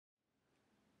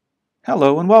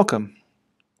Hello and welcome.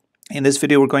 In this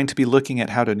video we're going to be looking at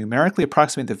how to numerically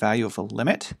approximate the value of a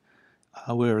limit.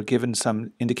 We're given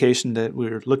some indication that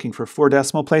we're looking for 4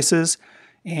 decimal places,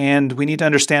 and we need to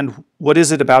understand what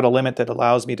is it about a limit that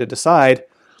allows me to decide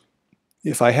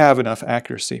if I have enough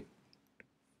accuracy.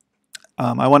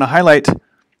 I want to highlight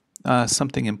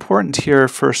something important here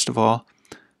first of all,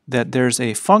 that there's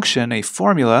a function, a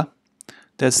formula,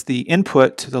 that's the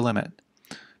input to the limit.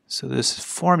 So this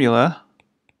formula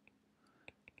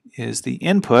is the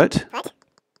input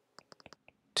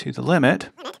to the limit,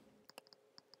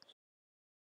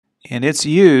 and it's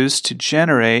used to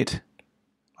generate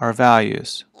our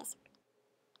values.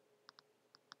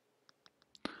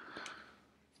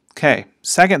 Okay,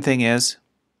 second thing is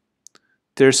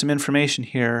there's some information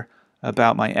here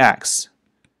about my x.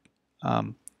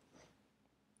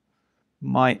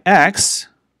 My x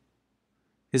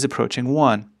is approaching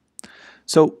 1.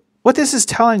 So what this is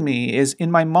telling me is,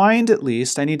 in my mind at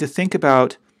least, I need to think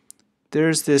about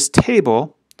there's this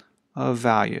table of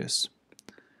values.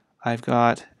 I've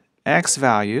got x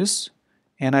values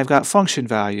and I've got function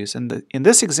values. And in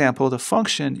this example, the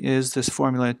function is this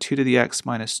formula 2 to the x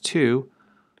minus 2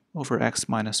 over x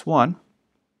minus 1.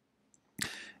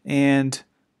 And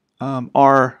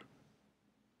our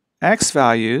x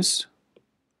values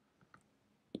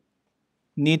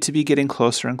need to be getting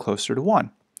closer and closer to 1.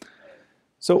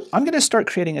 So I'm going to start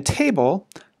creating a table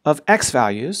of x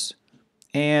values,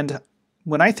 and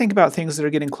when I think about things that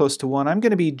are getting close to 1, I'm going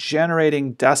to be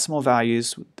generating decimal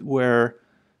values where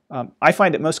I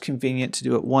find it most convenient to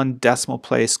do it 1 decimal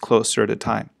place closer at a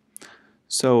time.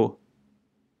 So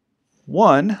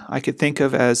 1 I could think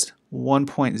of as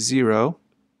 1.0,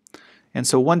 and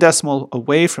so 1 decimal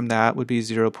away from that would be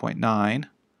 0.9,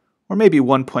 or maybe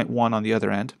 1.1 on the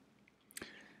other end.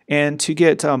 And to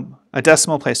get a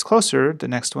decimal place closer, the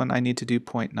next one I need to do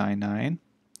 0.99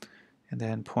 and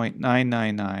then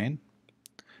 0.999. And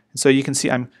so you can see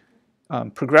I'm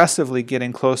progressively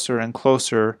getting closer and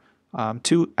closer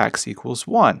to x equals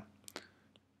 1.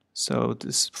 So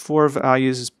this 4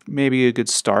 values is maybe a good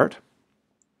start.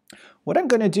 What I'm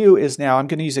going to do is now I'm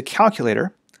going to use a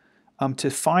calculator to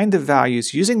find the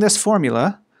values using this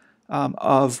formula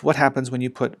of what happens when you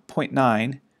put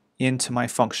 0.9 into my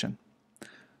function.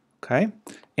 Okay,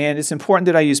 and it's important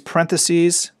that I use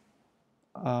parentheses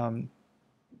in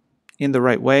the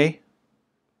right way,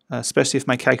 especially if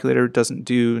my calculator doesn't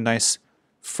do nice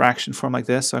fraction form like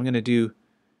this. So I'm going to do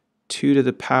 2 to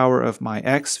the power of my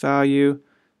x value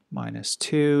minus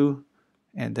 2,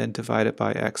 and then divide it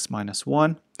by x minus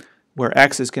 1, where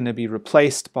x is going to be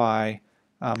replaced by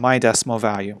my decimal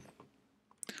value.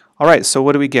 All right, so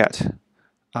what do we get?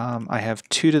 I have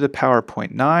 2 to the power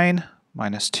 0.9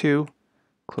 minus 2,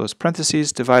 close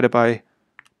parentheses, divided by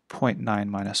 0.9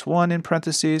 minus 1 in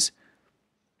parentheses,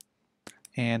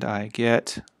 and I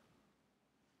get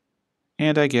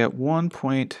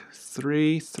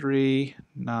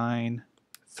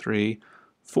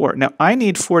 1.33934. Now I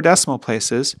need 4 decimal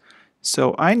places,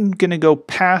 so I'm going to go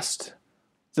past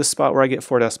the spot where I get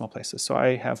 4 decimal places. So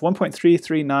I have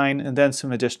 1.339 and then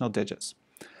some additional digits.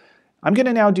 I'm going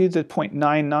to now do the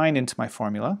 0.99 into my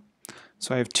formula.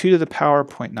 So I have 2 to the power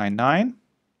 0.99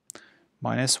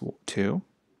 minus 2,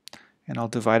 and I'll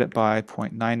divide it by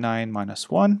 0.99 minus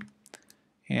 1,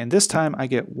 and this time I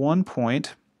get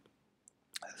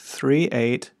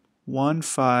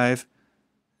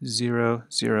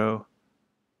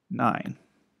 1.3815009,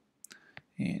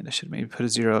 and I should maybe put a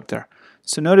 0 up there.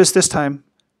 So notice this time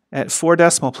at 4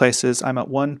 decimal places I'm at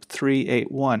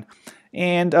 1381,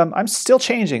 and I'm still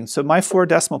changing, so my 4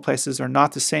 decimal places are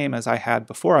not the same as I had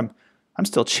before. I'm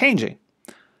still changing.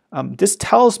 This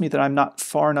tells me that I'm not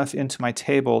far enough into my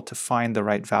table to find the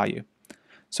right value.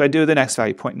 So I do the next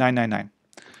value, 0.999.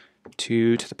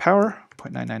 2 to the power,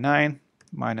 0.999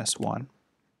 minus 1,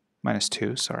 minus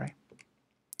 2, sorry.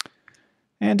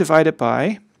 And divide it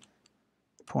by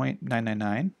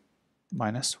 0.999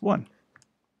 minus 1.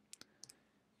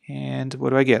 And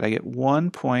what do I get? I get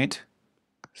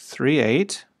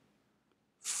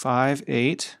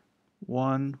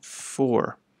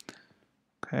 1.385814.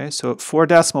 Okay, so at 4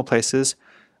 decimal places,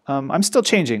 I'm still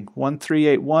changing.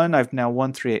 1381, I've now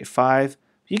 1385.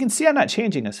 You can see I'm not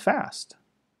changing as fast.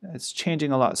 It's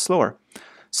changing a lot slower.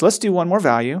 So let's do one more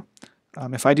value.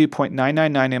 If I do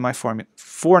 0.999 in my formula,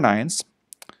 4 nines,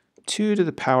 2 to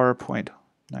the power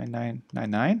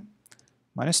 0.9999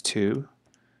 minus 2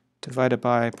 divided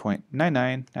by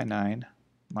 0.9999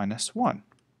 minus 1.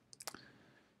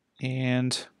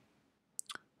 And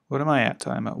what am I at?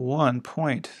 I'm at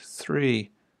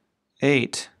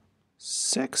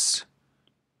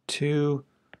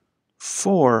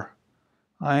 1.38624.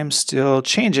 I'm still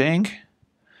changing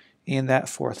in that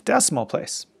fourth decimal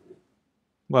place.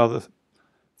 Well, the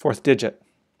fourth digit.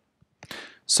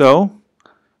 So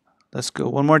let's go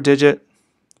one more digit,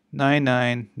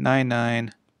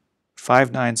 9999,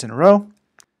 5 nines in a row.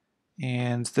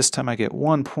 And this time I get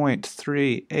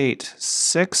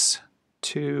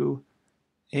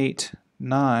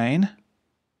 1.38629.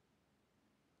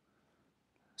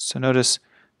 So notice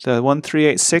the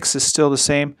 1386 is still the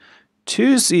same. 2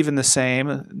 is even the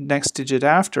same, next digit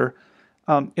after.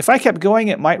 If I kept going,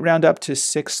 it might round up to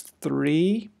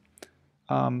 63.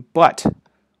 But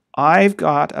I've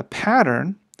got a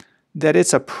pattern that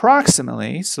it's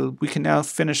approximately, so we can now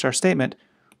finish our statement,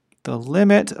 the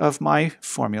limit of my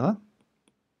formula,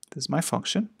 this is my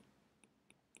function,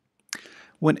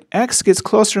 when x gets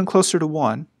closer and closer to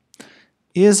 1,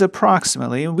 is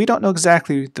approximately, and we don't know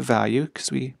exactly the value because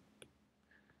we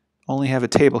only have a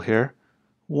table here,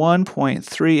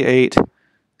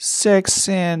 1.386,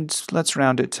 and let's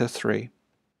round it to 3.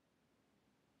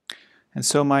 And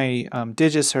so my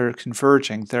digits are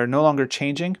converging. They're no longer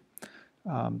changing.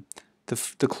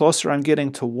 The closer I'm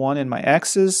getting to 1 in my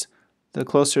x's, the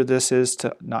closer this is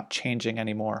to not changing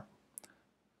anymore.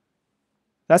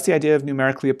 That's the idea of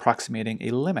numerically approximating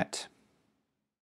a limit.